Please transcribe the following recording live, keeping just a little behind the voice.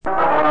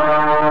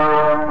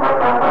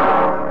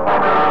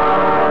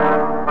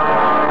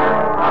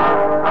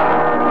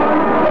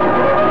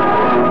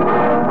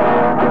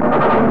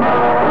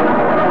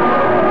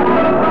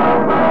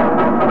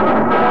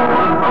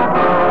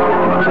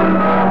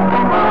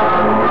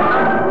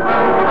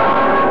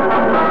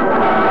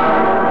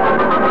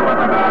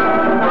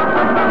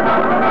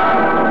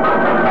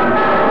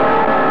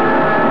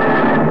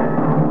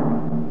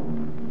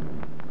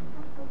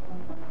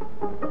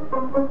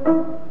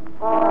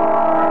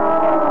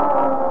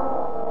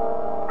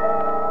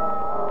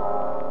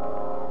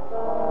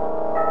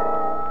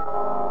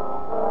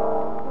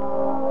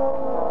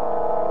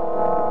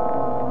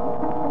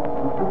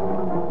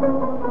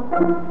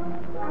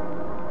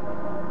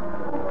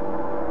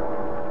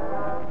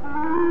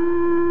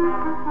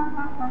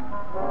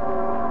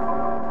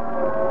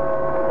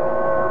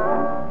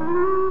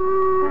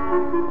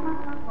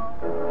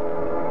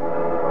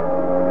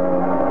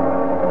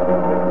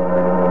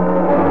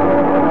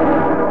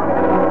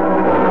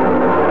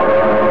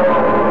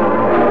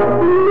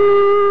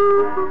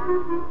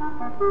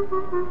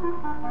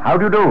How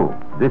do you do?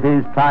 This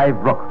is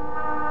Clive Brooke.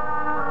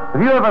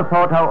 Have you ever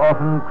thought how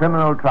often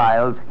criminal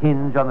trials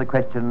hinge on the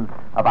question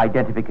of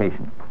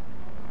identification?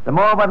 The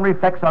more one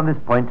reflects on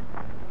this point,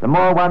 the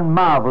more one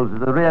marvels at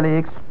the really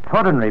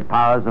extraordinary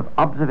powers of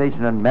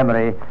observation and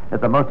memory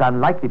that the most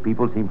unlikely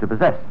people seem to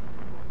possess.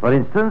 For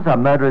instance, a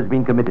murder has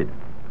been committed,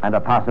 and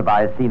a passerby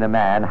has seen a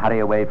man hurry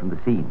away from the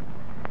scene.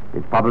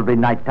 It's probably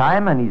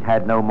nighttime, and he's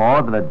had no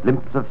more than a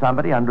glimpse of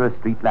somebody under a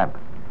street lamp.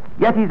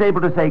 Yet he's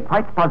able to say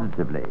quite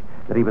positively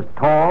that he was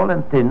tall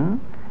and thin,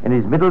 in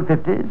his middle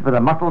 50s, with a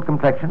mottled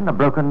complexion, a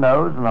broken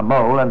nose, and a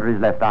mole under his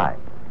left eye.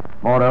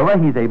 Moreover,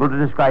 he's able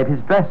to describe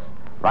his dress,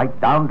 right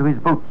down to his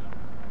boots.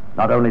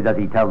 Not only does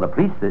he tell the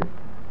police this,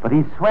 but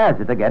he swears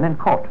it again in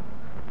court.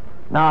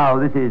 Now,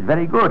 this is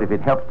very good if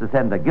it helps to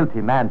send a guilty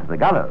man to the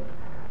gallows.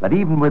 But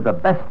even with the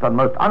best and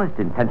most honest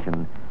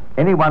intention,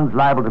 anyone's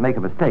liable to make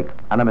a mistake,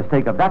 and a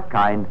mistake of that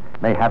kind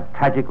may have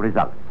tragic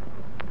results.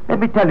 Let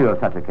me tell you of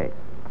such a case,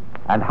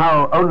 and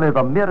how only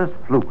the merest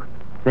fluke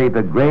saved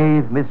a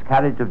grave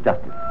miscarriage of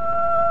justice.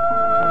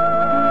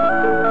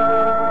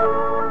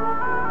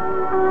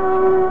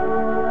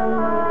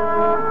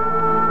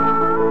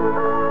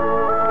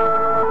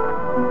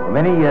 For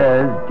many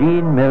years,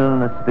 Jean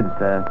Milne, a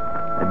spinster,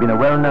 had been a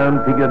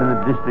well-known figure in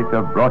the district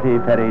of Broughty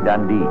Ferry,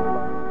 Dundee.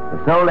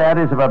 The sole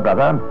heiress of her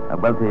brother, a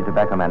wealthy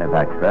tobacco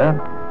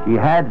manufacturer, she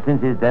had,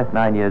 since his death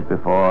 9 years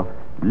before,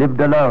 lived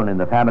alone in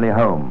the family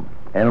home,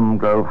 Elm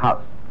Grove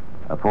House,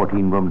 a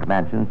 14-roomed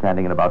mansion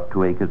standing in about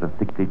 2 acres of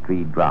thickly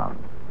treed ground.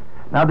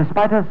 Now,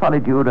 despite her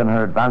solitude and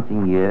her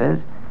advancing years,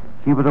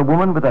 she was a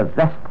woman with a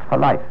zest for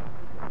life.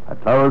 Her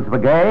clothes were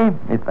gay,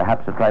 if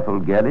perhaps a trifle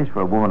girlish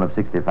for a woman of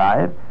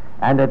 65,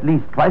 and at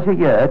least twice a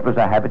year it was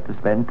her habit to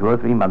spend 2 or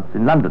 3 months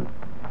in London.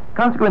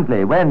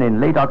 Consequently, when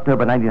in late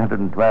October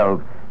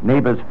 1912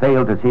 neighbors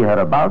failed to see her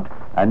about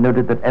and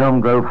noted that Elm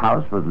Grove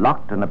House was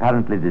locked and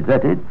apparently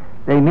deserted,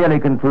 they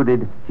merely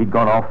concluded she'd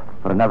gone off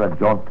for another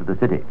jaunt to the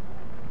city.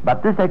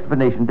 But this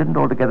explanation didn't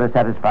altogether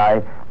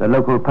satisfy the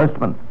local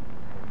postman.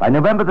 By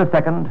November the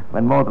 2nd,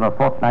 when more than a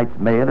fortnight's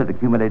mail had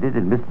accumulated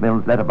in Miss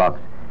Milne's letterbox,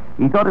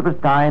 he thought it was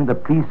time the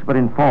police were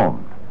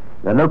informed.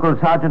 The local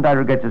sergeant, I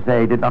regret to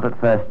say, did not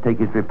at first take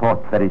his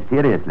report very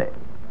seriously.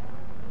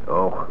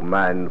 Oh,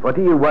 man, what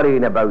are you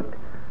worrying about?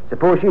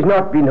 Suppose she's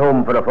not been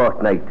home for a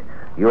fortnight.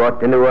 You ought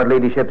to know her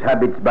ladyship's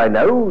habits by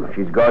now.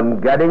 She's gone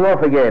gadding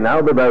off again,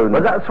 I'll be bound.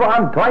 Well, that's what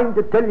I'm trying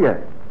to tell you.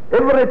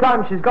 Every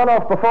time she's gone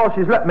off before,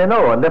 she's let me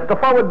know and left her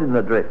forward in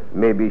the drift.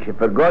 Maybe she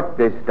forgot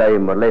this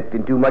time or left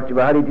in too much of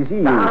a hurry to see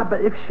you. Ah,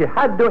 but if she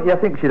had, don't you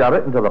think she'd have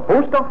written to the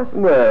post office?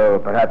 Well,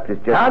 perhaps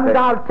it's just... And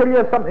I'll tell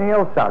you something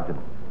else, Sergeant.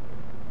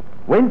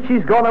 When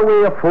she's gone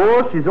away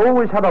afore, she's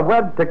always had a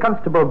word to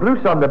Constable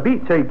Bruce on the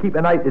beat so he'd keep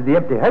an eye to the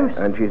empty house.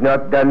 And she's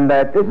not done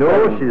that this time?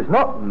 No, she's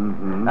not.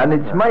 Mm-hmm. And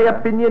it's my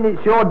opinion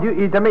it's your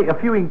duty to make a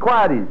few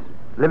inquiries.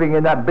 Living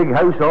in that big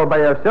house all by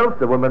herself,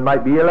 the woman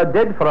might be ill or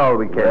dead for all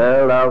we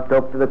care. Well, I'll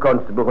talk to the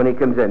constable when he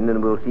comes in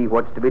and we'll see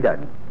what's to be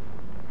done.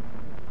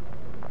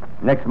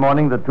 Next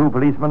morning, the 2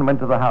 policemen went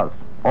to the house.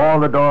 All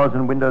the doors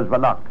and windows were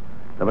locked.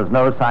 There was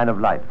no sign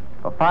of life.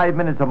 For 5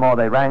 minutes or more,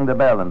 they rang the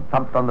bell and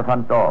thumped on the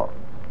front door.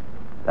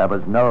 There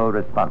was no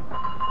response.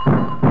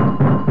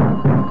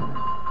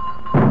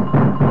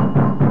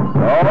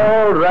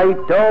 All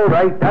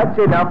right. That's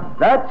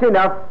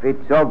enough.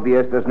 It's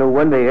obvious there's no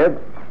one there.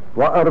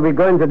 What are we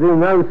going to do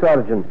now,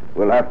 Sergeant?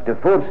 We'll have to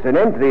force an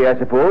entry, I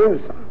suppose.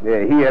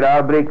 Here,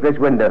 I'll break this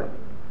window.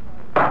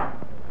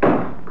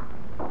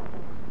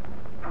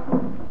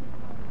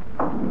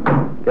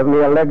 Give me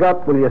a leg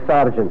up, will you,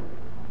 Sergeant?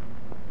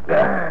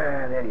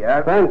 There you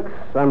are. Thanks.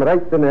 I'm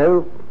right to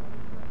know.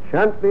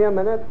 Shan't be a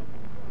minute.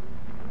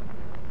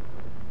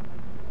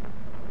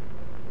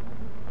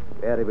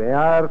 There we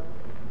are.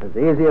 As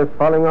easy as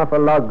falling off a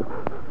log.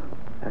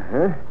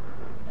 Uh-huh.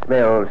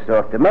 Smells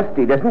sort of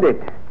musty, doesn't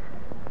it?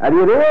 Are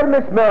you there,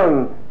 Miss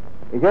Milne?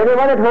 Is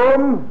anyone at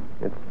home?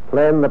 It's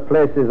plain the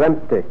place is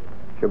empty.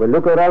 Shall we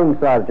look around,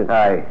 Sergeant?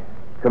 Aye.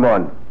 Come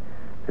on.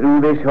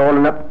 Through this hall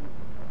and up.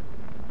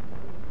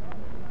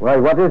 Why,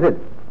 what is it?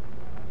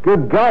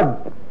 Good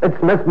God, it's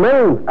Miss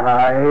Milne.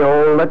 Aye,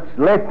 all that's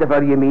left of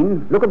her, you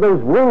mean? Look at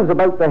those wounds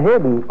about the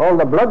head and all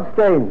the blood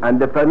stains. And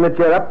the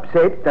furniture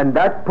upset and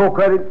that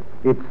poker.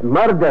 It's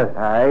murder.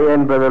 Aye,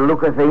 and by the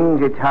look of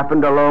things, it's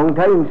happened a long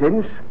time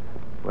since.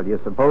 What do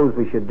you suppose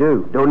we should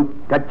do?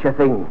 Don't touch a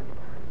thing.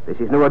 This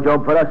is no a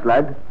job for us,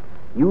 lad.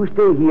 You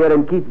stay here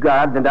and keep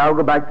guard, and I'll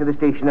go back to the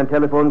station and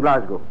telephone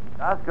Glasgow.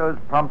 Glasgow's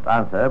prompt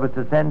answer was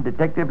to send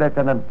Detective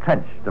Lieutenant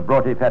Trench to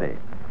Broughty Ferry.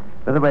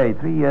 By the way,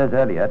 3 years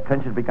earlier,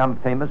 Trench had become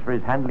famous for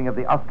his handling of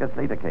the Oscar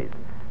Slater case,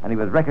 and he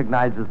was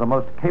recognized as the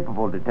most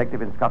capable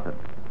detective in Scotland.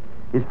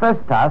 His first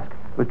task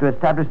was to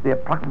establish the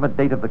approximate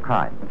date of the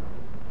crime.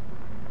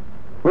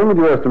 When would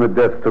you estimate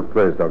death took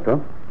place, Doctor?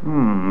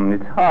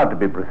 It's hard to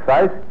be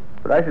precise,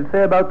 but I should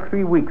say about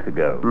 3 weeks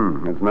ago.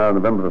 It's now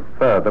November the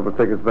 3rd. That would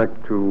take us back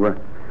to,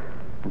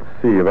 let's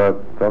see,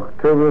 about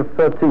October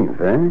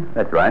 13th, eh?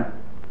 That's right.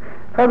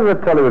 How did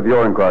that tally with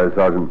your inquiry,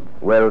 Sergeant?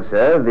 Well,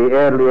 sir, the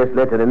earliest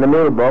letter in the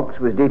mailbox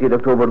was dated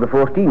October the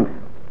 14th.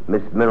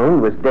 Miss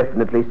Milne was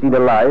definitely seen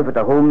alive at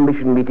a home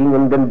mission meeting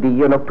in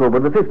Dundee on October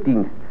the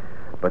 15th.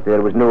 But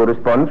there was no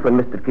response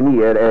when Mr.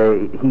 Kinnear,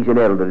 he's an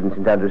elder in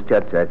St. Andrew's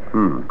Church, sir,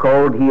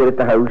 called here at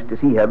the house to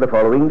see her the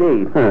following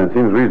day. It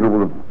seems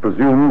reasonable to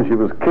presume she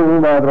was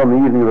killed either on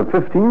the evening of the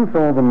 15th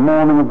or the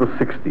morning of the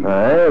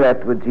 16th.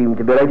 That would seem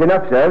to be right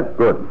enough, sir.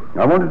 Good.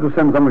 I wanted to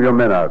send some of your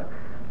men out.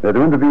 They're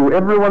to interview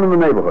everyone in the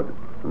neighborhood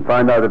and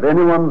find out if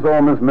anyone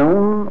saw Miss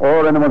Milne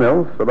or anyone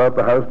else about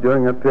the house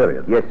during that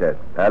period. Yes, sir.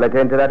 I'll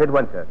attend to that at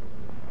once, sir.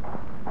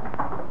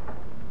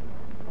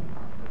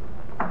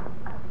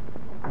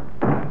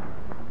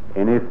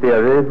 Any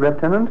theories,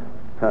 Lieutenant?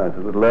 It's a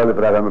little early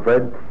for that, I'm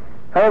afraid.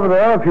 However,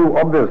 there are a few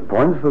obvious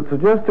points that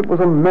suggest it was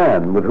a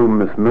man with whom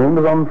Miss Milne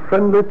was on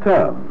friendly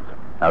terms.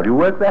 How do you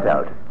work that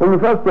out? Well, in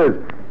the first place,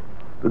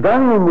 the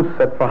dining room was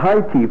set for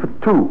high tea for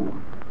two.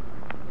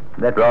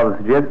 That rather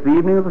suggests the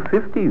evening of the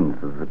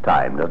 15th as the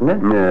time, doesn't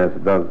it? Yes,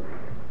 it does.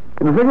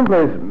 In the second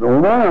place,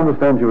 although I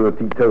understand she was a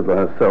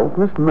teetotaler herself,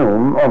 Miss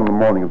Milne, on the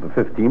morning of the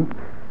 15th,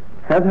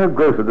 had her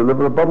grocer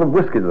deliver a bottle of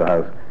whiskey to the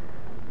house.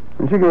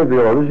 When she gave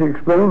the order, she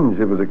explained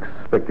she was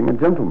expecting a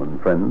gentleman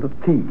friend of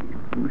tea.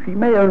 She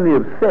may only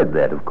have said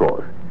that, of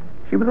course.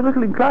 She was a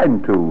little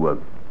inclined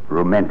to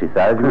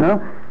romanticize, you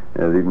know.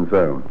 Yes, even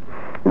so.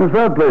 In the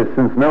third place,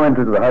 since no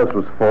entry to the house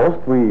was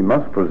forced, we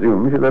must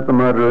presume she let the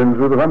murderer in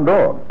through the front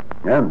door.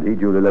 And he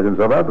duly let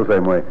himself out the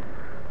same way.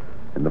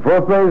 In the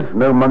fourth place,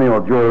 no money or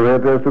jewelry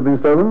appears to have been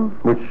stolen,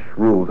 which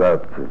rules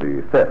out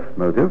the theft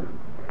motive.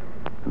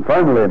 And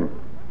finally,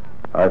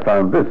 I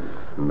found this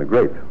in the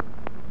grate.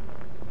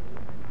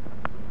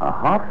 A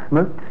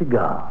half-smoked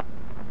cigar.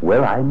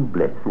 Well, I'm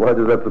blessed. Why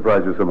does that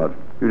surprise you so much?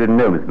 You didn't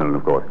know Miss Milne,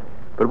 of course.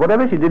 But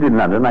whatever she did in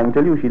London, I can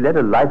tell you she led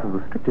a life of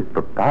the strictest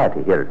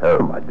propriety here at Oh,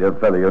 home. my dear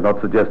fellow, you're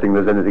not suggesting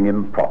there's anything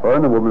improper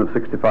in a woman of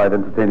 65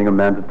 entertaining a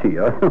man to tea,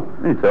 are you?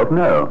 In itself,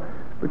 no.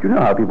 But you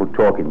know how people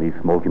talk in these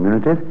small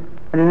communities.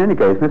 And in any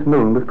case, Miss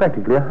Milne was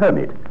practically a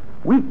hermit.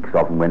 Weeks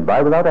often went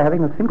by without her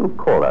having a single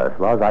caller. As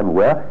far as I'm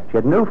aware, she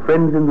had no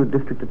friends in the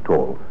district at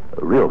all.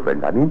 Real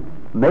friends, I mean.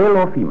 Male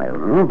or female.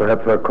 Oh,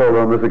 perhaps her caller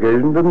on this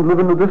occasion didn't live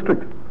in the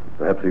district.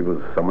 Perhaps he was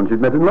someone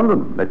she'd met in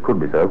London. That could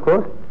be so, of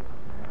course.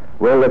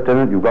 Well,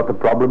 Lieutenant, you've got the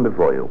problem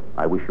before you.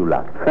 I wish you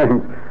luck.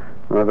 Thanks.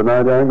 I've an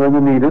idea I'm going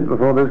to need it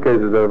before this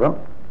case is over.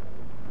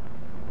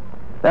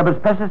 There was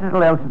precious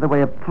little else in the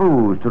way of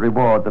clues to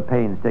reward the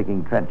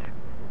painstaking Trench.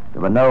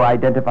 There were no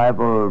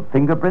identifiable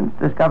fingerprints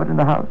discovered in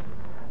the house,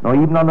 nor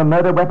even on the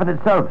murder weapon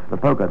itself, the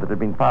poker that had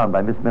been found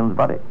by Miss Milne's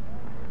body.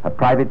 Her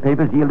private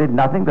papers yielded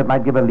nothing that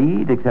might give a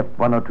lead, except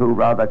one or two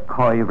rather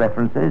coy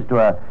references to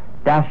a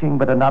dashing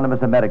but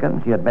anonymous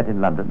American she had met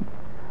in London.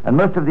 And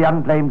most of the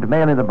unclaimed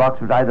mail in the box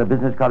was either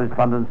business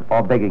correspondence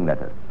or begging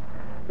letters.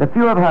 The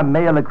few of her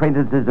male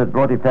acquaintances at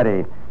Broughty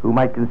Ferry who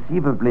might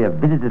conceivably have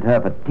visited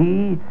her for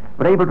tea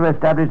were able to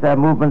establish their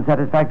movements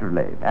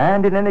satisfactorily.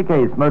 And in any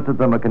case, most of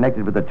them were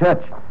connected with the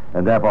church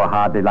and therefore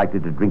hardly likely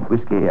to drink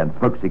whiskey and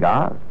smoke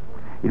cigars.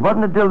 It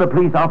wasn't until the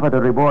police offered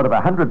a reward of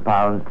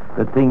 £100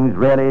 that things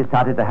really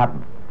started to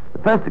happen. The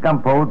first to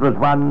come forward was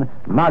one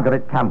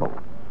Margaret Campbell.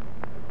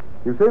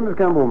 You say, Miss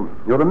Campbell,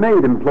 you're a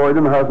maid employed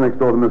in the house next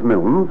door to Miss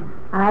Milne's.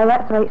 Aye,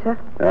 that's right, sir.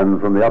 And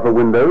from the upper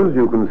windows,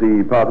 you can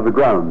see part of the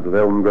grounds of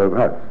Elm Grove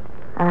House.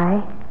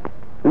 Aye.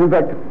 And in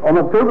fact, on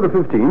October the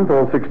 15th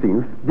or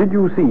 16th, did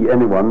you see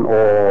anyone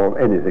or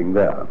anything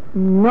there?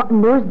 Not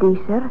in those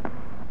days, sir.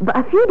 But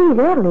a few days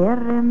earlier,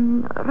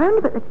 round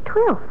about the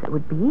 12th it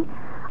would be,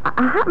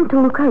 I happened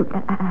to look out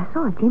and I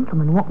saw a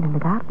gentleman walking in the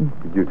garden.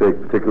 Did you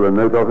take particular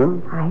note of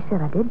him? Aye,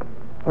 sir, I did.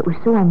 It was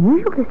so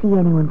unusual to see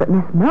anyone but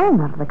Miss Milne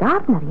or the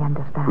gardener, you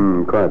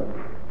understand. Quite.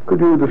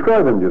 Could you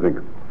describe him, do you think?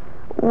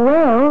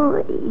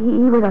 Well,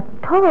 he was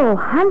a tall,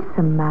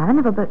 handsome man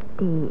of about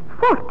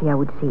 40, I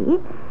would say.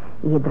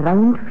 He had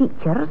round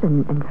features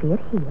and fair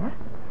hair,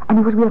 and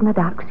he was wearing a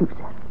dark suit,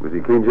 sir. Was he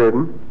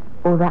clean-shaven?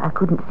 Oh, that I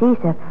couldn't say,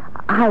 sir.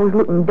 I was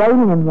looking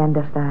down on him, you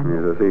understand.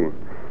 Yes, I see.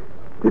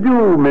 Did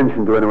you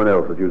mention to anyone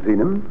else that you'd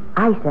seen him?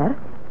 Aye, sir.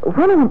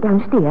 When I went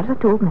downstairs, I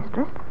told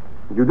Mistress.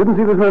 You didn't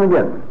see this man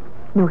again?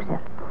 No, sir.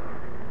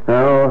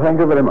 Oh, thank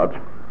you very much.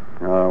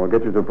 I'll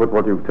get you to put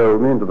what you've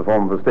told me into the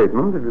form of a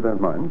statement, if you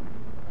don't mind.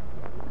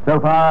 So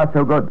far,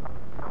 so good.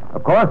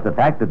 Of course, the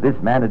fact that this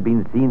man had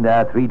been seen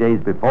there 3 days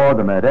before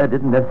the murder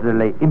didn't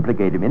necessarily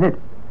implicate him in it.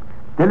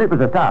 Still, it was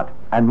a start,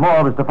 and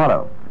more was to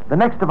follow. The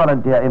next to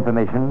volunteer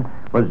information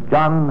was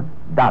John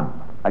Dunn,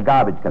 a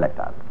garbage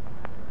collector.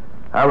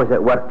 I was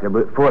at work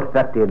about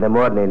 4:30 in the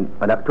morning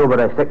on October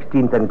the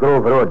 16th in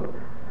Grove Road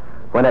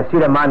when I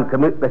seen a man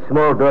come out the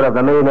small door of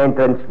the main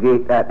entrance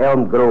gate at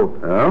Elm Grove.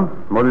 Oh?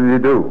 What did he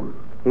do?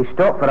 He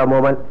stopped for a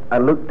moment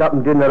and looked up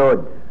and down the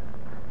road.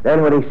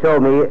 Then when he saw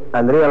me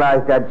and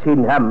realised I'd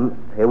seen him,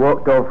 he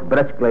walked off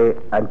briskly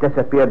and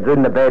disappeared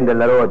round the bend in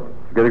the road.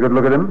 Get a good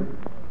look at him?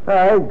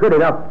 Aye, good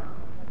enough.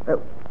 It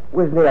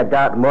was near a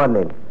dark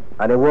morning,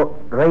 and he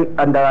walked right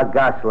under a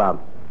gas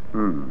lamp.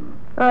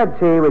 I'd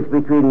say he was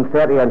between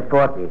 30 and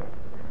 40.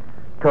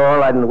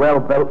 Tall and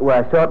well-built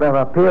with a sort of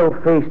a pale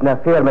face and a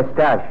fair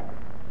moustache.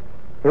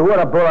 He wore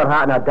a bowler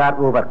hat and a dark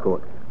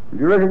overcoat. Would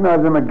you recognize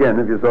him again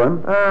if you saw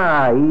him?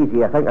 Ah,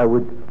 easy. I think I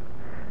would.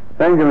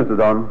 Thank you, Mr.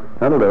 Don.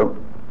 That'll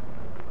do.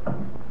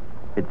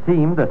 It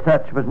seemed the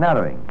search was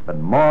narrowing, but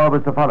more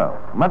was to follow.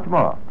 Much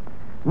more.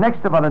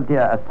 Next to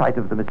volunteer a sight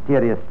of the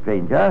mysterious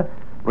stranger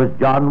was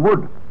John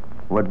Wood,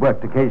 who had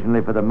worked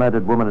occasionally for the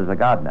murdered woman as a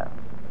gardener.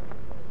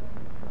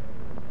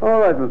 All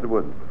right, Mr.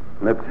 Wood.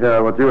 Let's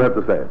hear what you have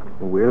to say.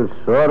 Well,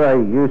 sir, I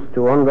used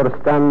to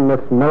understand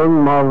Miss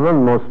Milne more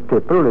than most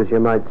people, as you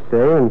might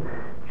say, and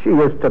she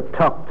used to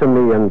talk to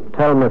me and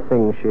tell me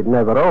things she'd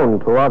never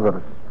owned to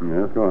others.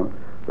 Yes, go on.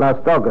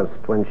 Last August,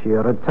 when she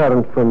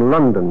returned from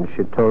London,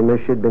 she told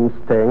me she'd been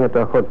staying at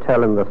a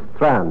hotel in the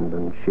Strand,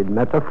 and she'd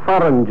met a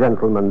foreign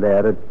gentleman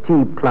there, a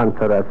tea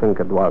planter, I think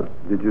it was.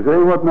 Did you say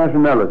what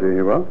nationality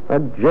he was? A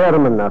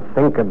German, I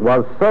think it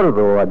was, sir,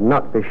 though I'd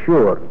not be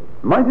sure.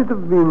 Might it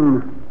have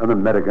been an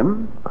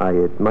American? Aye,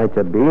 it might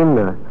have been.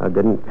 I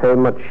didn't pay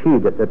much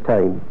heed at the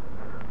time.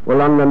 Well,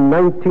 on the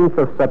 19th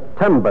of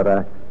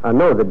September, I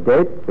know the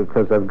date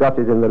because I've got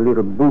it in the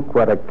little book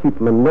where I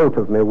keep my note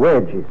of my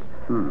wages.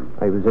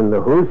 I was in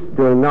the house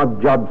doing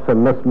odd jobs for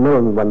Miss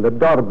Milne when the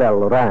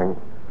doorbell rang.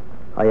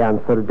 I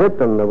answered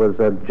it, and there was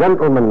a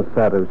gentleman,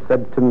 sir, who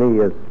said to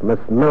me, "Is Miss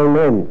Milne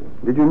in?"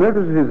 Did you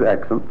notice his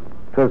accent?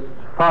 'Twas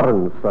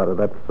foreign, sir,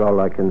 that's all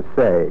I can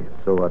say.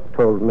 So I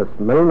told Miss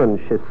Milne, and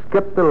she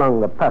skipped along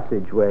the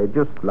passageway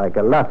just like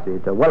a lassie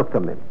to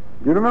welcome him.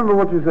 Do you remember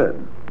what you said?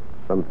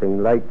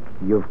 Something like,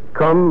 "You've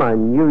come, I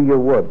knew you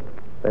would."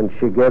 Then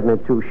she gave me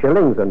 2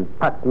 shillings and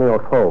packed me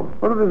off home.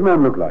 What did this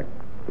man look like?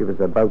 He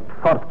was about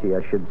 40,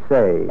 I should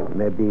say.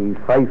 Maybe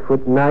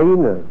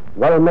 5'9", a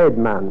well-made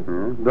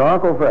man.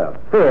 Dark or fair?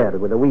 Fair,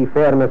 with a wee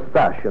fair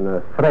moustache and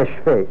a fresh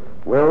face.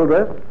 Well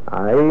dressed?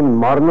 Aye,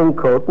 morning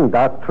coat and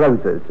dark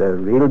trousers. A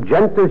real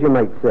gent, as you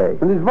might say.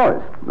 And his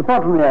voice,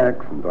 apart from the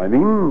accent, I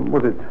mean,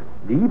 was it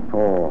deep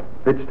or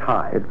pitched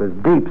high? It was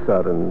deep,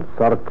 sir, and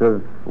sort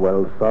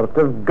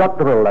of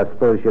guttural, I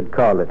suppose you'd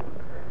call it.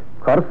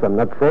 Of course, I'm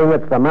not saying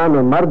it's the man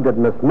who murdered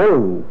Miss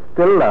Milne.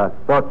 Still, I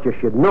thought you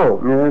should know.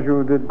 Yes,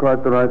 you did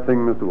quite the right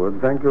thing, Mr. Wood.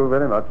 Thank you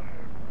very much.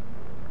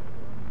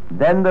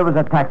 Then there was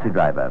a taxi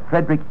driver,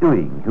 Frederick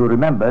Ewing, who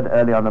remembered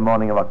early on the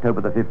morning of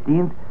October the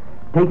 15th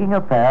taking a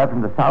fare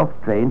from the South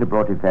train to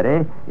Broughty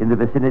Ferry in the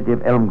vicinity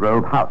of Elm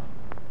Grove House.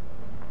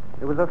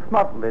 He was a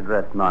smartly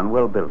dressed man,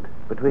 well built,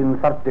 between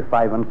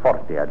 35 and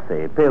 40, I'd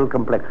say, pale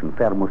complexion,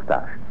 fair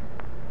moustache.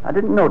 I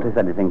didn't notice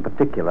anything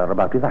particular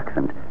about his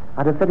accent.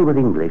 I'd have said he was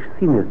English,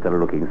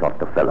 sinister-looking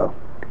sort of fellow.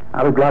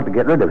 I was glad to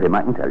get rid of him,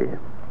 I can tell you.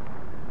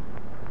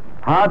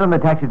 Hard on the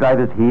taxi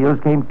driver's heels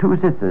came 2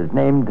 sisters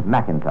named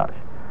McIntosh.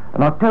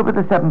 On October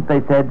the 7th,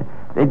 they said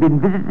they'd been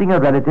visiting a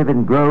relative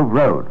in Grove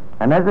Road,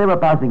 and as they were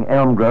passing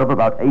Elm Grove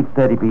about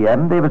 8:30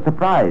 p.m., they were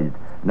surprised,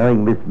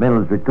 knowing Miss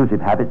Milne's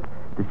reclusive habits,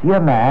 to see a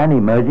man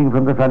emerging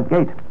from the front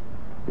gate.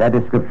 Their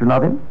description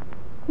of him?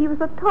 He was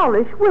a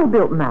tallish,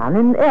 well-built man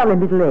in early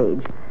middle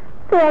age,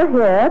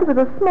 fair-haired, with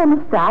a small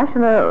moustache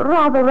and a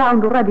rather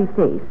round, ruddy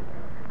face.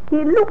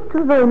 He looked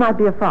as though he might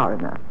be a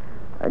foreigner.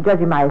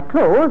 Judging by his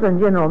clothes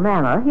and general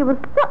manner, he was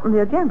certainly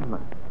a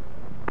gentleman.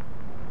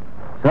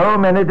 So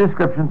many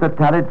descriptions that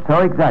tallied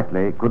so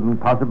exactly couldn't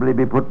possibly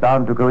be put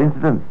down to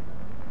coincidence.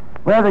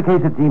 Where the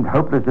case had seemed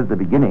hopeless at the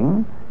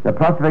beginning, the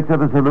prospects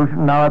of a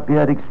solution now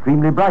appeared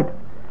extremely bright.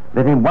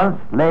 Let him once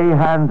lay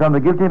hands on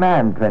the guilty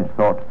man, Trench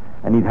thought,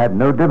 and he'd had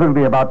no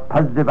difficulty about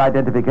positive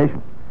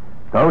identification.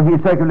 So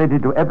he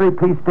circulated to every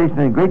police station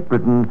in Great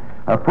Britain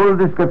a full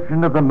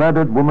description of the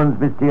murdered woman's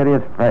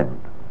mysterious friend,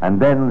 and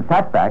then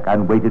sat back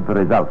and waited for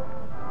results.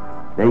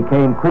 They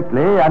came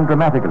quickly and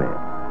dramatically,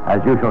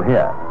 as you shall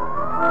hear.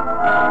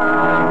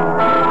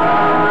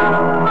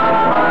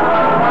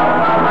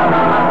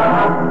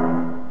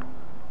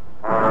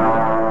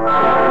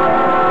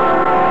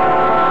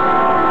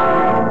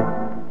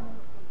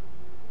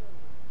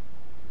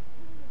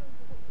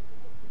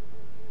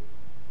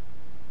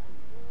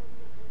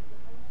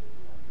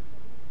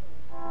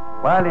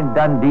 While in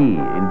Dundee,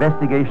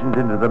 investigations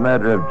into the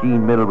murder of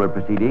Jean Mill were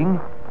proceeding,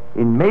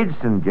 in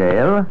Maidstone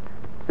jail,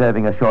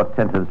 serving a short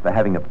sentence for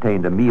having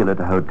obtained a meal at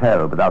a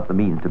hotel without the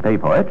means to pay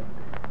for it,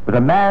 was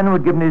a man who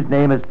had given his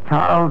name as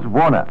Charles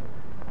Warner,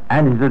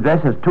 and his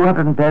address as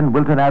 210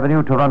 Wilton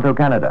Avenue, Toronto,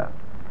 Canada.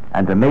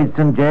 And to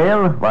Maidstone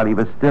jail, while he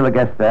was still a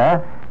guest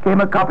there, came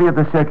a copy of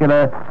the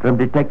circular from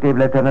Detective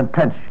Lieutenant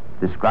Trench,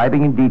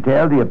 describing in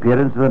detail the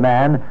appearance of the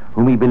man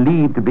whom he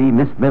believed to be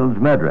Miss Mill's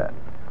murderer.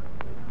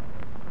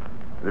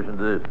 Listen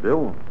to this,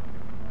 Bill.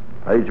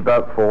 Age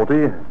about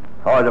 40,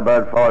 height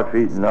about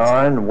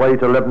 5'9",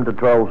 weight 11 to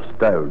 12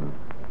 stone.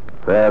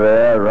 Fair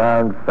hair,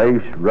 round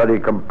face, ruddy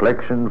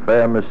complexion,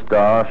 fair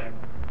moustache,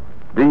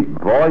 deep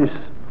voice,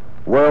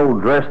 well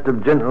dressed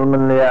of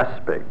gentlemanly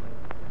aspect.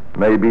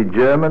 Maybe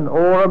German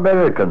or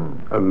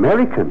American.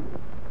 American?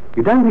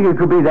 You don't think it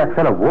could be that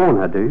fellow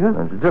Warner, do you?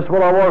 That's just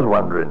what I was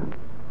wondering.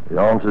 It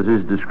answers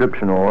his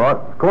description all right.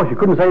 Of course, you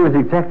couldn't say he was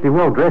exactly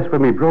well dressed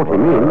when we brought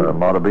him in.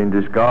 Might have been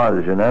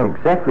disguised, you know.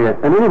 Exactly.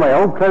 And anyway,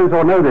 old clothes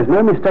or no, there's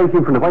no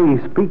mistaking from the way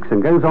he speaks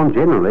and goes on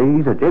generally.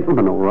 He's a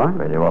gentleman, all right.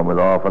 Anyone with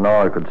half an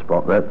eye could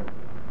spot that.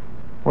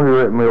 What do you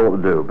reckon we ought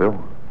to do,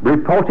 Bill?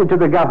 Reported to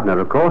the governor,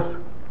 of course.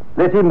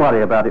 Let him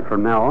worry about it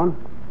from now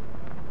on.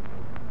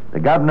 The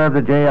governor of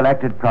the jail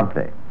acted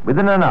promptly.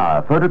 Within an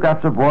hour,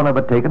 photographs of Warner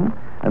were taken,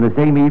 and the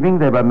same evening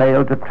they were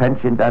mailed to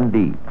Trench in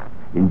Dundee.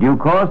 In due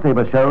course, they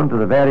were shown to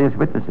the various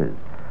witnesses.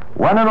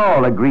 One and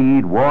all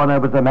agreed Warner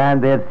was the man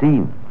they had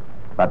seen.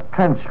 But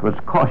Trench was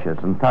cautious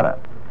and thorough.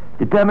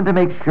 Determined to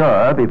make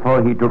sure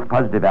before he took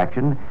positive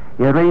action,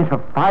 he arranged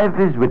for 5 of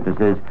his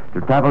witnesses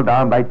to travel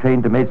down by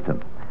train to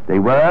Maidstone. They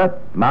were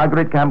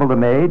Margaret Campbell the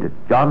maid,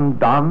 John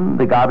Donne,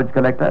 the garbage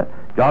collector,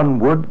 John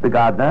Wood, the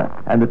gardener,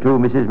 and the 2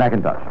 Mrs.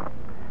 Mackintosh.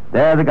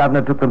 There the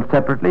governor took them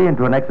separately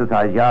into an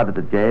exercise yard at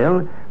the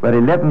jail, where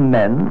 11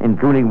 men,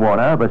 including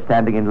Warner, were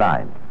standing in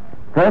line.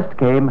 First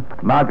came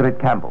Margaret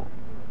Campbell.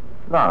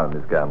 Now,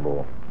 Miss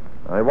Campbell,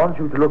 I want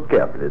you to look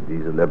carefully at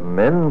these 11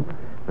 men,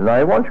 and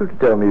I want you to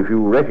tell me if you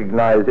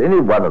recognize any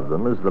one of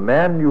them as the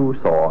man you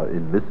saw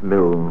in Miss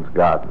Milne's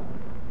garden.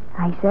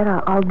 Aye,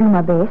 sir, I'll do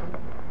my best.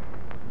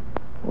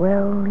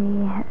 Well,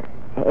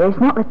 it's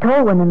not the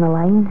tall one in the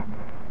line.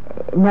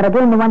 Nor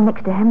again the one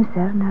next to him,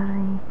 sir,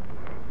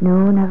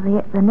 nor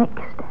the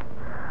next.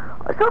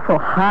 It's awful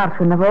harsh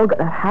when they've all got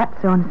their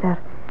hats on, sir.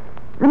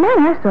 The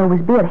man I saw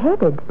was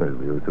bareheaded. Well,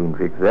 we'll soon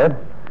fix that.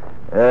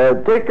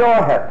 Take your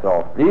hats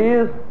off,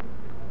 please.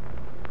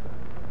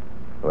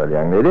 Well,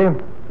 young lady,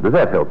 does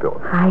that help you?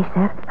 Aye,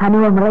 sir. I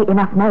know I'm right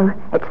enough now.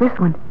 It's this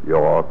one.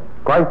 You're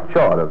quite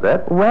sure of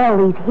that? Well,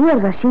 his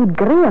hair's a shade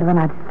greyer than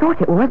I'd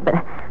thought it was, but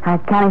I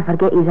can't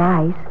forget his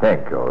eyes.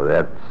 Thank you.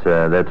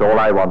 That's all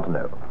I want to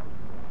know.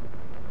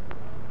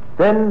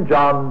 Then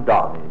John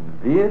Donne,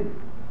 please.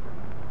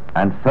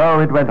 And so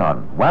it went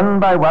on. One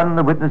by one,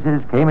 the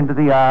witnesses came into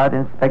the yard,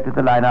 inspected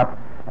the lineup,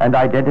 and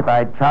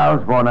identified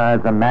Charles Warner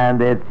as the man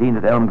they had seen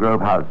at Elm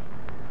Grove House.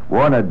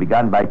 Warner had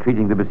begun by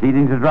treating the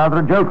proceedings as rather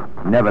a joke,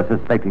 never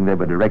suspecting they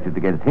were directed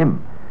against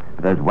him.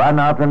 But as one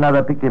after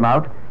another picked him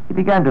out, he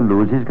began to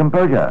lose his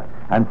composure.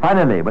 And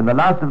finally, when the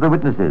last of the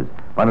witnesses,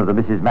 one of the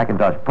Mrs.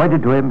 Mackintosh,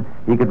 pointed to him,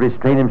 he could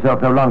restrain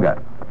himself no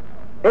longer.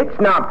 It's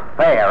not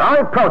fair.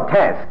 I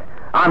protest.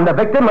 I'm the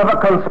victim of a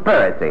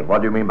conspiracy.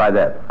 What do you mean by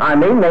that? I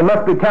mean, they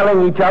must be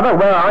telling each other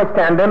where I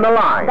stand in the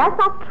line. That's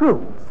not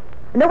true.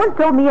 No one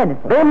told me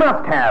anything. They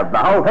must have. The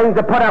whole thing's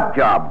a put-up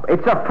job.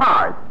 It's a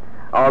farce.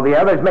 All the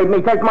others made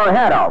me take my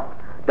hat off.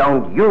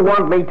 Don't you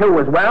want me to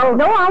as well?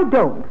 No, I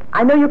don't.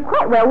 I know you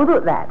quite well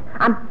without that.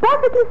 I'm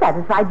perfectly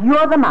satisfied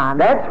you're the man.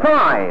 That's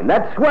fine.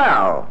 That's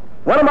swell.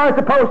 What am I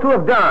supposed to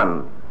have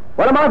done?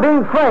 What am I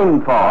being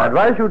framed for? I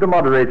advise you to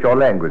moderate your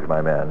language,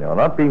 my man. You're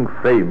not being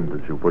framed,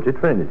 as you put it,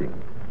 for anything.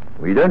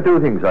 We don't do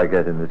things like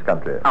that in this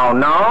country. Oh, no?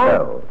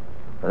 No.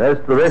 And as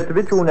to the rest of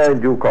it, you'll know in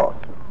due course.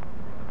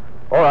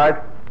 All right.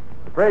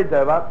 The parade's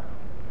over.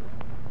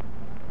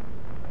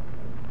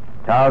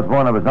 Charles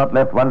Warner was not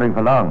left wondering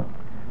for long.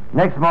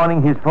 Next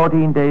morning, his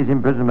 14 days'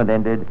 imprisonment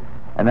ended,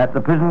 and at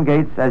the prison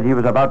gates, as he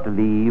was about to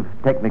leave,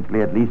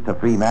 technically at least a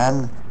free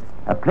man,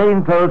 a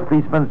plainclothes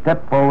policeman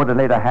stepped forward and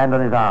laid a hand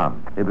on his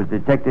arm. It was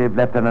Detective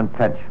Lieutenant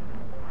Trench.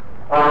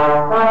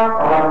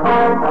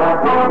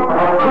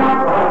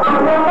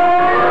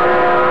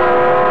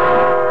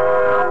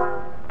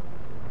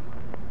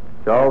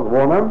 Charles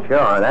Warner?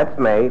 Sure, that's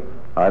me.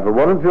 I've a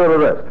warrant for your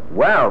arrest.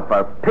 Well,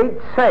 for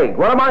Pete's sake,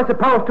 what am I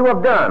supposed to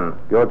have done?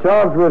 You're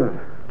charged with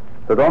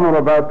that on or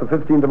about the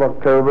 15th of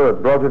October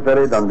at Broughty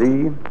Ferry,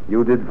 Dundee,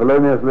 you did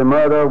feloniously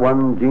murder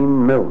one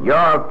Jean Milne.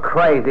 You're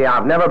crazy.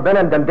 I've never been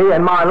in Dundee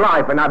in my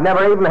life, and I've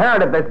never even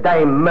heard of this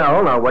Dame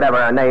Milne, or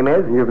whatever her name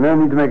is. You've no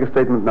need to make a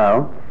statement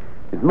now.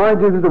 It's my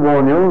duty to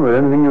warn you that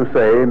anything you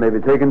say may be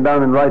taken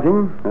down in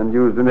writing and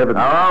used in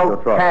evidence.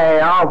 Okay,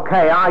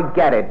 I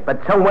get it.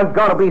 But someone's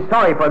going to be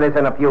sorry for this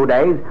in a few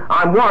days.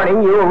 I'm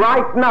warning you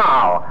right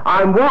now.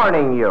 I'm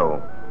warning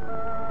you.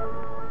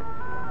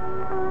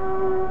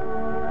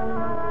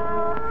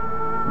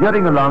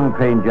 During the long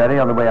train journey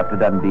on the way up to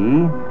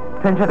Dundee,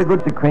 Trench had a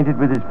good acquainted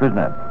with his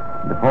prisoner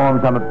and to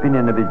form some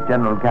opinion of his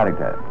general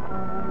character.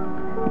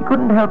 He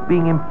couldn't help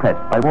being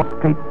impressed by more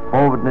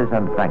straightforwardness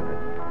and frankness.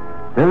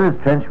 Still, as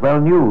Trench well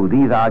knew,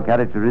 these are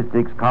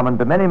characteristics common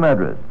to many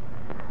murderers.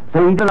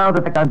 So he allowed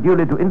the fact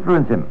unduly to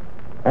influence him.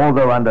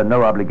 Although under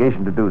no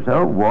obligation to do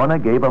so, Warner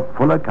gave a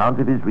full account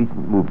of his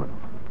recent movements.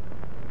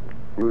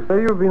 You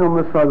say you've been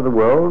on this side of the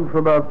world for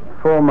about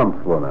 4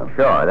 months, Warner.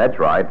 Sure, that's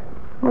right.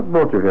 What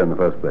brought you here in the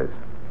first place?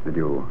 Did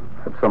you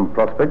have some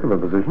prospect of a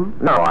position?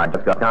 No, I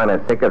just got kind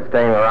of sick of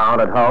staying around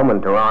at home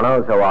in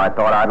Toronto, so I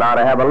thought I'd like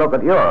to have a look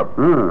at Europe.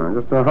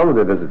 Just a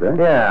holiday visit, eh?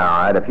 Yeah,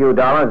 I had a few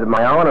dollars of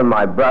my own, and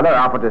my brother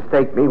offered to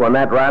stake me when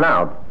that ran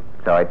out.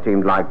 So it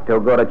seemed like too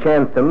good a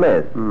chance to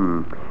miss.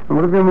 And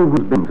what have your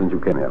movements been since you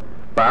came here?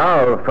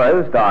 Well,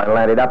 first I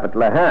landed up at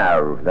Le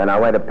Havre. Then I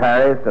went to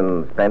Paris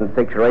and spent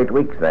 6 or 8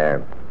 weeks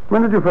there.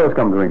 When did you first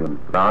come to England?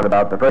 Round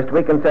about the first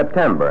week in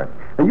September.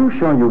 Are you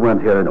sure you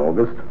weren't here in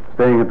August,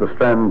 staying at the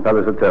Strand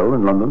Palace Hotel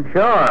in London?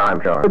 Sure,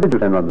 I'm sure. Where did you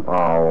stay in London?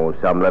 Oh,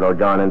 some little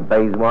John in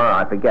Bayswater.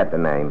 I forget the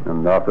name.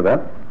 And after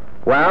that?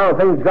 Well,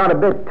 things got a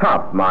bit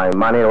tough. My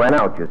money ran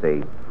out, you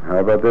see. How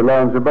about the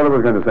allowance your brother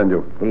was going to send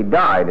you? He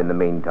died in the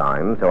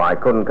meantime, so I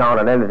couldn't count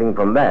on anything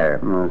from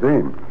there. I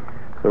see.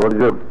 So what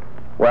did you do?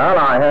 Well,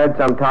 I heard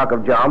some talk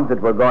of jobs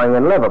that were going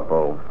in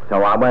Liverpool,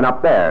 so I went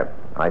up there.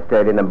 I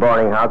stayed in a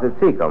boarding house at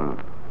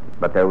Seacombe.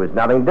 But there was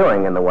nothing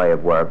doing in the way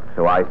of work,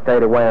 so I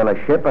stayed away on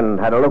a ship and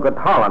had a look at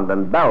Holland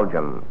and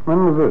Belgium.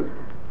 When was this?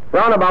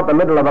 Around about the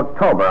middle of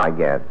October, I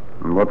guess.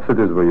 And what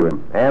cities were you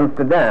in?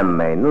 Amsterdam,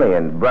 mainly,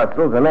 and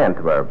Brussels and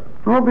Antwerp.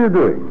 What were you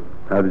doing?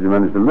 How did you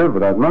manage to live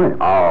without money?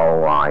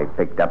 Oh, I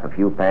picked up a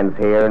few pence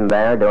here and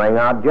there doing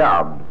odd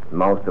jobs.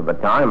 Most of the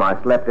time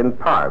I slept in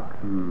parks.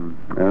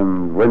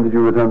 And when did you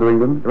return to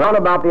England? Around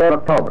about the end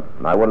of October.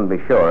 I wouldn't be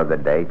sure of the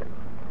date.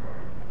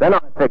 Then I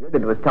figured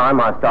it was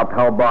time I stopped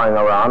hoboing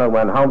around and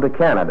went home to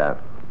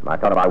Canada. I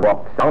thought if I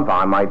walked south,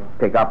 I might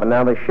pick up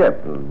another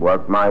ship and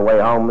work my way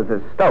home as a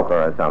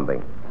stoker or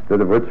something. Instead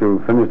of which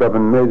you finished up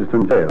in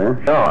Maidstone jail,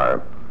 eh?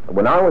 Sure.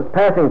 When I was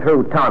passing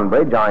through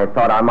Tonbridge, I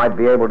thought I might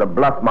be able to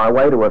bluff my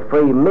way to a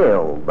free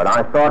meal, but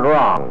I thought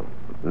wrong.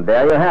 And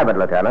there you have it,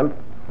 Lieutenant.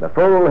 The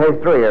full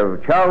history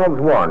of Charles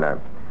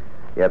Warner.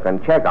 You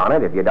can check on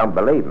it if you don't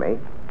believe me.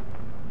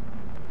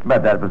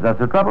 But that was just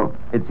the trouble.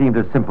 It seemed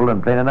a simple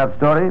and plain enough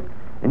story,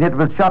 and yet it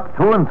was shot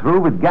through and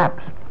through with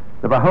gaps.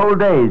 There were whole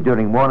days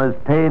during Warner's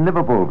stay in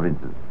Liverpool, for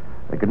instance,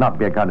 that could not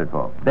be accounted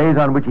for. Days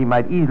on which he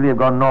might easily have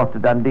gone north to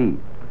Dundee.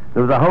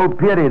 There was a whole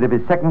period of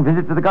his second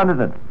visit to the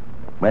continent.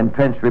 When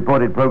Trench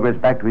reported progress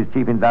back to his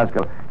chief in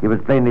Glasgow, he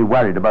was plainly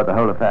worried about the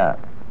whole affair.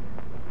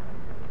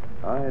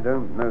 I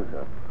don't know,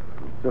 sir.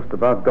 It's just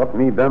about got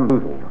me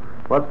bamboozled.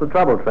 What's the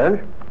trouble,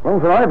 Trench?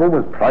 Well, sir, I've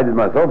always prided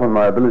myself on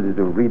my ability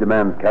to read a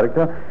man's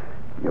character.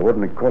 Your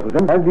ordinary course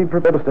of I'd be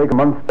prepared to stake a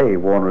month's pay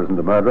Warner isn't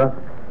a murderer.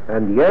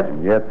 And yet?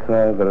 And yet,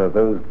 sir, there are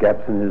those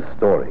gaps in his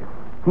story.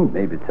 He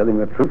may be telling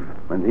the truth,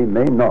 and he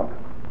may not.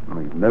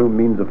 There's no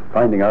means of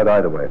finding out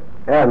either way.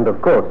 And,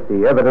 of course,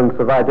 the evidence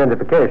of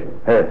identification.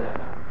 Yes.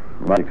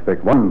 You might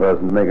expect one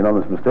person to make an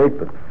honest mistake,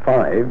 but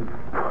 5?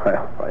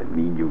 Well, I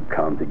mean, you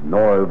can't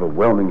ignore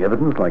overwhelming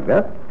evidence like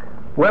that.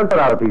 Weren't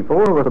there other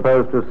people who were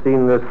supposed to have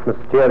seen this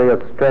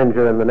mysterious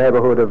stranger in the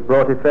neighborhood of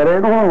Broughty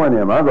Ferry? Oh, any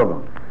amount of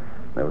them.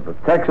 There was a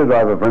taxi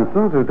driver, for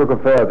instance, who took a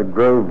fare to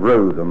Grove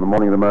Road on the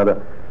morning of the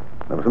murder.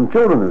 There were some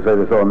children who say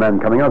they saw a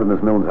man coming out of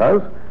Miss Milne's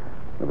house.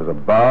 There was a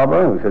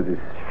barber who says he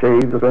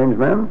shaved a strange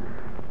man.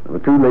 There were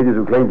 2 ladies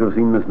who claimed to have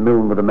seen Miss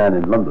Milne with a man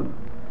in London.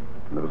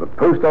 And there was a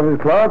post office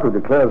clerk who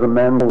declares a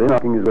man called in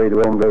asking his way to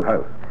Elmgrove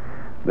House.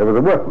 There was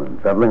a workman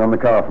travelling on the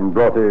car from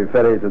Broughty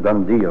Ferry to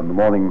Dundee on the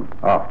morning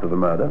after the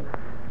murder,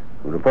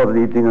 who reported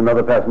he'd seen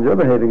another passenger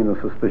behaving in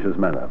a suspicious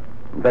manner.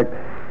 In fact,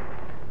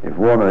 if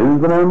Warner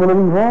is the man we're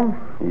looking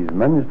for, he's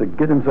managed to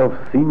get himself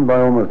seen by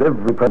almost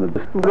every person.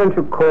 Don't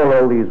you call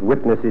all these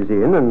witnesses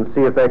in and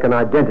see if they can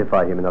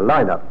identify him in a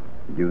lineup?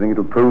 Do you think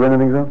it'll prove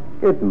anything,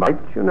 sir? It might.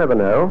 You never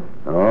know.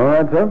 All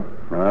right, sir.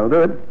 I'll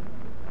do it.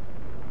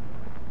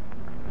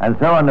 And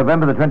so on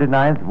November the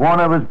 29th,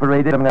 Warner was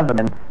paraded among other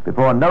men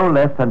before no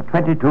less than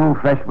 22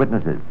 fresh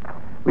witnesses.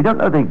 We don't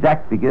know the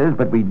exact figures,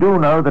 but we do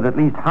know that at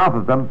least half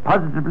of them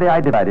positively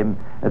identified him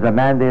as a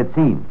man they had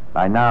seen.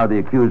 By now, the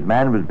accused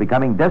man was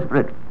becoming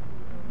desperate.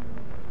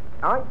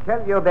 I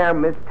tell you they're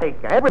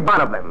mistaken, every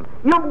one of them.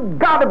 You've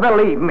got to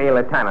believe me,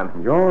 Lieutenant.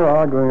 You're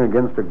arguing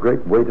against a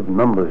great weight of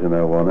numbers, you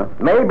know, Warner.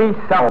 Maybe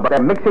so, but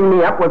they're mixing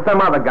me up with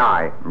some other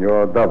guy.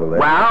 You're double, eh?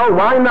 Well,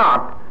 why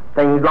not?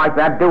 Things like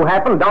that do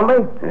happen, don't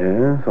they?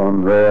 Yes,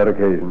 on rare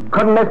occasions.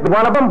 Couldn't this be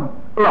one of them?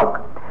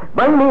 Look,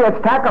 bring me a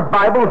stack of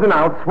Bibles and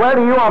I'll swear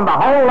to you on the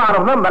whole lot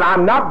of them that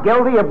I'm not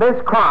guilty of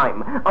this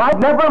crime.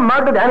 I've never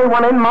murdered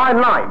anyone in my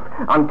life.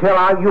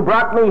 Until you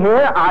brought me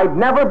here, I've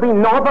never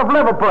been north of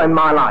Liverpool in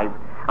my life.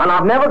 And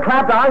I've never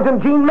clapped eyes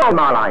on Jean Milne in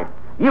my life.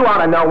 You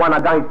ought to know when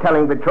a guy's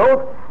telling the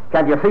truth.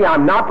 Can't you see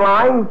I'm not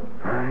lying?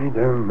 I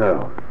don't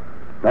know.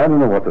 I don't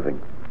know what to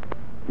think.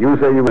 You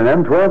say you were in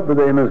Antwerp the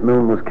day Miss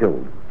Milne was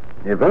killed.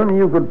 If only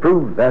you could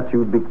prove that,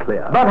 you'd be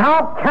clear. But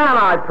how can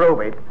I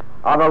prove it?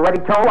 I've already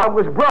told I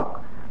was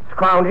broke,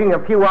 scrounging a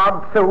few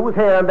odd sous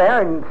here and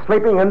there and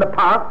sleeping in the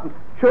park.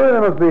 Sure,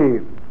 there must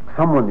be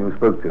someone you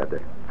spoke to that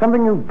day.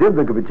 Something you did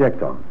that could be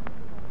checked on.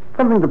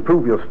 Something to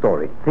prove your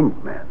story.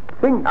 Think, man.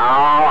 Think. Oh,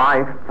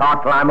 I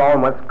thought I'm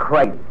almost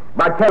crazy.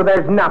 But I tell you,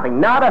 there's nothing,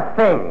 not a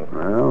thing.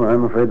 Well,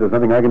 I'm afraid there's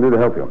nothing I can do to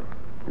help you.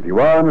 If you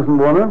are innocent,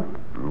 Warner,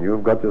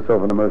 you've got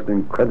yourself in the most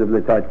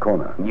incredibly tight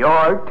corner.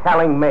 You're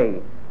telling me.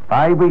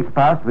 5 weeks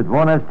passed with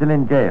Warner still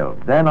in jail.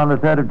 Then, on the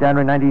 3rd of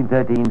January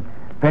 1913,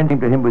 Penn came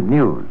to him with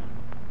news.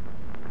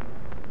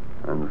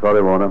 I'm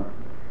sorry, Warner,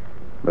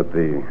 but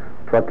the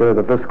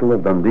Procurator Fiscal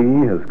of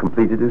Dundee has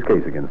completed his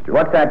case against you.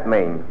 What's that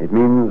mean? It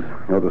means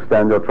you're to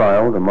stand your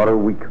trial tomorrow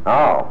week.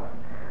 Oh,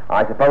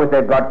 I suppose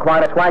they've got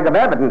quite a swag of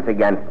evidence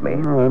against me.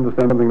 I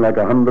understand something like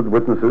 100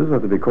 witnesses are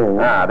to be called.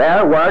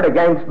 Their word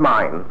against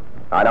mine.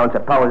 I don't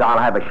suppose I'll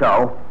have a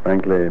show.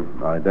 Frankly,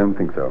 I don't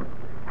think so.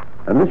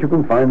 Unless you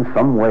can find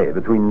some way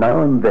between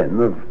now and then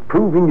of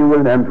proving you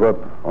were in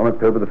Antwerp on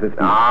October the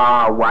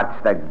 15th.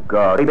 What's the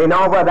good? We've been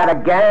over that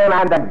again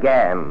and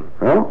again.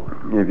 Well,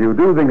 if you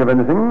do think of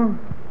anything,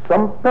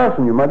 some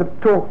person you might have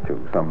talked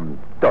to, some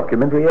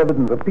documentary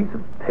evidence, a piece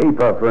of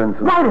paper, for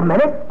instance. Wait a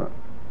minute.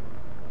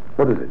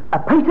 What is it? A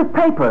piece of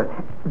paper.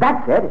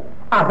 That's it.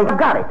 I think I've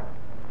got it.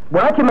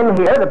 When I came in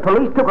here, the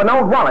police took an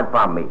old wallet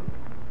from me.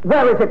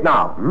 Where is it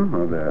now?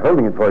 Well, they're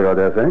holding it for you, I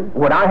dare say.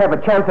 Would I have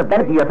a chance of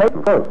getting it, do you think?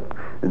 Of course.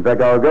 In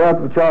fact, I'll go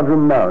out to the charge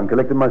room now and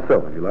collect it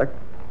myself, if you like.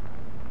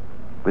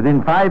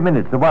 Within 5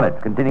 minutes, the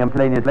wallet, containing a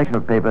miscellaneous collection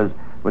of papers,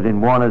 was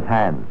in Warner's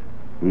hands.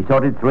 He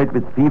sorted through it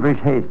with feverish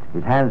haste,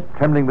 his hands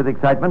trembling with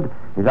excitement,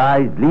 his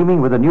eyes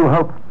gleaming with a new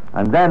hope.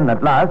 And then,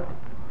 at last...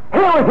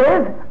 Here it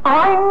is!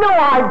 I know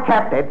I've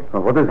kept it! Oh,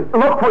 what is it?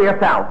 Look for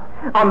yourself.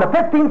 On the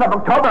 15th of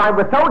October, I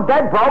was so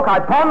dead broke, I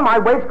pawned my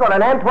waistcoat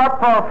in Antwerp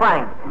for a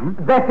franc.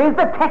 This is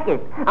the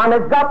ticket, and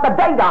it's got the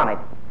date on it.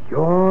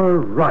 You're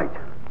right.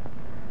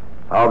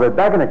 I'll be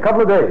back in a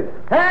couple of days.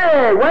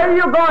 Hey, where are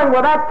you going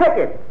with that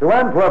ticket? To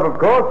Antwerp, of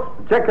course,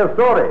 to check your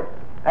story.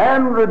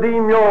 And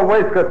redeem your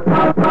waistcoat.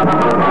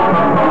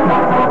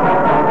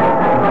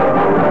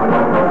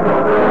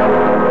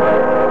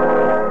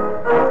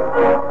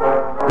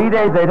 3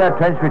 days later,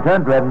 Trench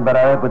returned to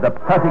Edinburgh with a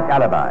perfect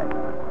alibi,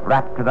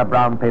 wrapped in a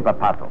brown paper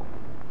parcel.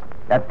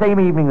 That same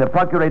evening, the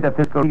Procurator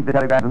Fiscal received the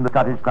telegram from the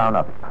Scottish Crown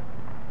Office.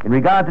 In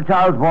regard to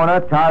Charles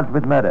Warner, charged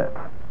with murder,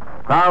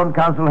 Crown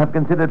Counsel have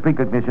considered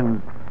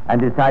precognitions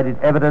and decided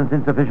evidence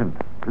insufficient.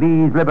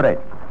 Please liberate.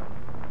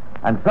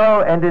 And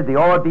so ended the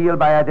ordeal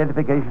by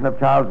identification of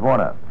Charles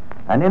Warner,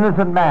 an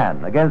innocent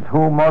man against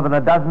whom more than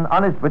a dozen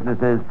honest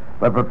witnesses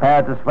were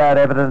prepared to swear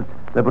evidence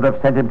that would have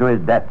sent him to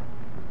his death.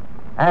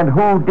 And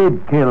who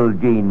did kill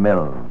Jean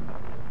Mills?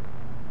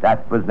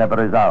 That was never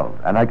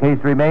resolved, and her case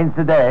remains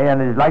today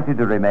and is likely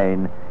to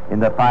remain in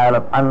the file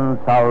of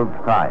unsolved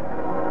crimes.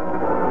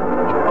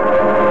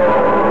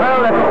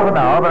 Well, that's all for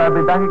now, but I'll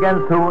be back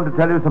again soon to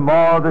tell you some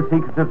more of the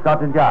secrets of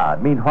Scotland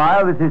Yard.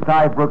 Meanwhile, this is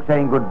Clive Brooks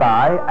saying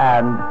goodbye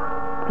and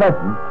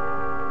pleasant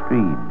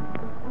dreams.